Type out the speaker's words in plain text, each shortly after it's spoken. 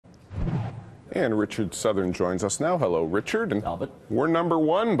And Richard Southern joins us now. Hello, Richard. And Talbot. we're number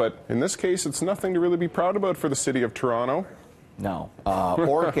one, but in this case, it's nothing to really be proud about for the city of Toronto. No.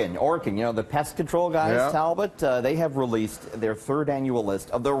 Orkin, you know, the pest control guys, Yeah. Talbot, they have released their third annual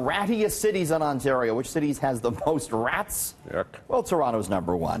list of the rattiest cities in Ontario. Which cities has the most rats? Yuck. Well, Toronto's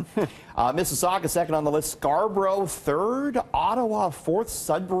number one. Mississauga second on the list. Scarborough third. Ottawa fourth.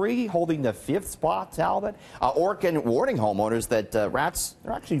 Sudbury holding the fifth spot, Talbot. Orkin warning homeowners that rats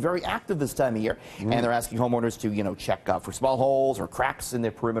are actually very active this time of year. And they're asking homeowners to, you know, check for small holes or cracks in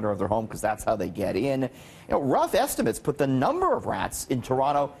the perimeter of their home because that's how they get in. You know, rough estimates put the number of rats in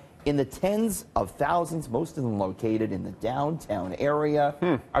Toronto in the tens of thousands, most of them located in the downtown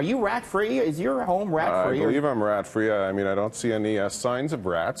area. Are you rat-free? Is your home rat-free? I believe I'm rat-free. I mean, I don't see any signs of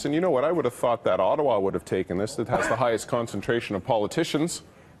rats. And you know what? I would have thought that Ottawa would have taken this. It has the highest concentration of politicians.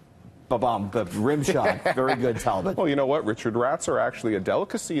 Ba-bum, rim shot. Very good, Talbot. Well, you know what, Richard? Rats are actually a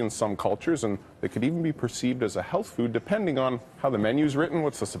delicacy in some cultures, and they could even be perceived as a health food depending on how the menu's written.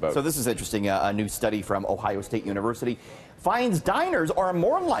 What's this about? So this is interesting. A new study from Ohio State University finds diners are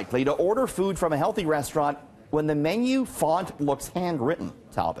more likely to order food from a healthy restaurant when the menu font looks handwritten,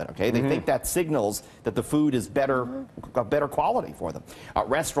 Talbot, okay? They think that signals that the food is of better quality for them.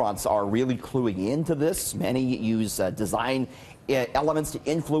 Restaurants are really cluing into this. Many use design elements to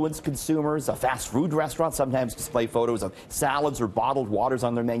influence consumers. Fast food restaurants sometimes display photos of salads or bottled waters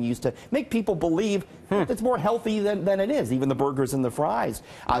on their menus to make people believe that it's more healthy than it is, even the burgers and the fries.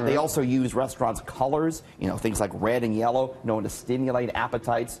 They also use restaurants' colors, you know, things like red and yellow, known to stimulate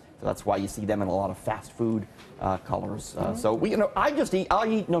appetites. So that's why you see them in a lot of fast food colors. So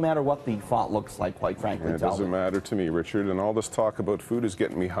I'll eat no matter what the font looks like, quite frankly. It doesn't matter to me, Richard. And all this talk about food is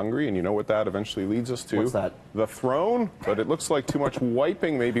getting me hungry. And you know what that eventually leads us to? What's that? The throne. But it looks like too much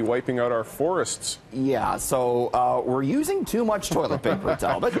wiping, maybe wiping out our forests. Yeah, so we're using too much toilet paper,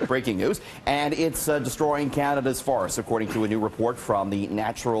 Talbot. Breaking news. And it's destroying Canada's forests, according to a new report from the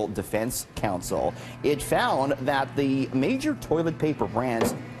Natural Defence Council. It found that the major toilet paper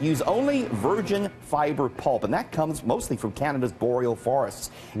brands use only virgin fiber pulp, and that comes mostly from Canada's boreal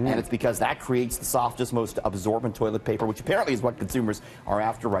forests. And it's because that creates the softest, most absorbent toilet paper, which apparently is what consumers are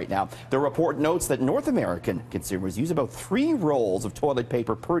after right now. The report notes that North American consumers use about 3 rolls of toilet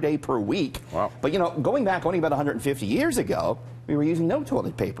paper per day per week. Wow. But, you know, going back only about 150 years ago, we were using no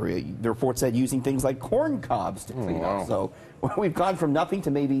toilet paper. The report said using things like corn cobs to clean up. So we've gone from nothing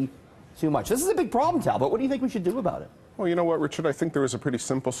to maybe too much. This is a big problem, Talbot. What do you think we should do about it? Well, you know what, Richard? I think there is a pretty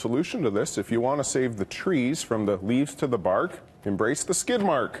simple solution to this. If you want to save the trees from the leaves to the bark, embrace the skid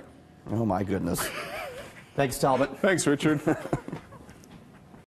mark. Oh, my goodness. Thanks, Talbot. Thanks, Richard.